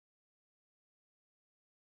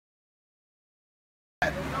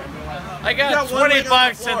I got 20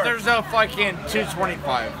 bucks and there's no fucking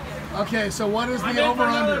 225. Okay, so what is the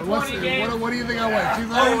over-under? What do you think I win?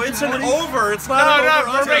 230? Oh, it's an over. It's not an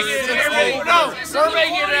over. We're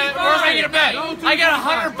making a bet. I got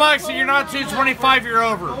 100 bucks and you're not 225, you're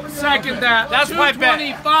over. Second that. That's my bet.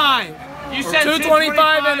 225. You said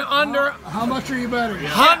 225 and under. How much are you betting?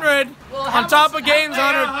 100 on top of games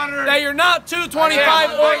 100 that you're not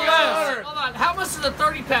 225 or less. Hold on. How much does a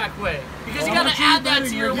 30-pack weigh? Because you gotta add that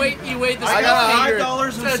to your weight. You weigh the. I got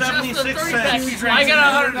 $5.76. I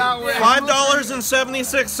got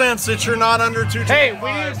 $5.76 that you're not under 225. Hey,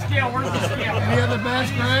 we need a scale. Where's the scale? Any other bets,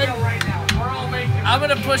 Greg? I'm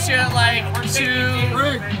gonna push it at like 2.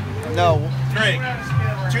 Greg. No. Greg.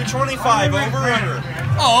 225 over under.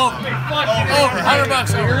 Oh, over. 100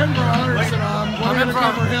 bucks You're over. in for 100, so I'm going to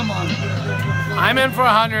cover him on. I'm in for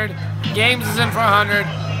 100. Games is in for 100.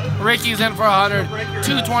 Ricky's in for 100.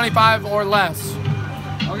 225 or less.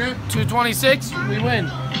 Okay. 226, we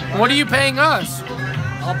win. What are you paying us?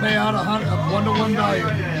 I'll pay out a 1-to-1 value.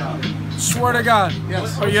 Swear to God.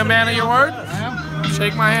 Yes. Are you a man of your word? I am.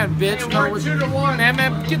 Shake my hand, bitch. No, we're 2-to-1.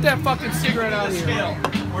 Man, get that fucking cigarette out of here.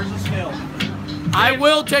 Where's the scale? I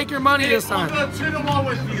will take your money this time. I'll go 2-to-1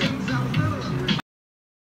 with you.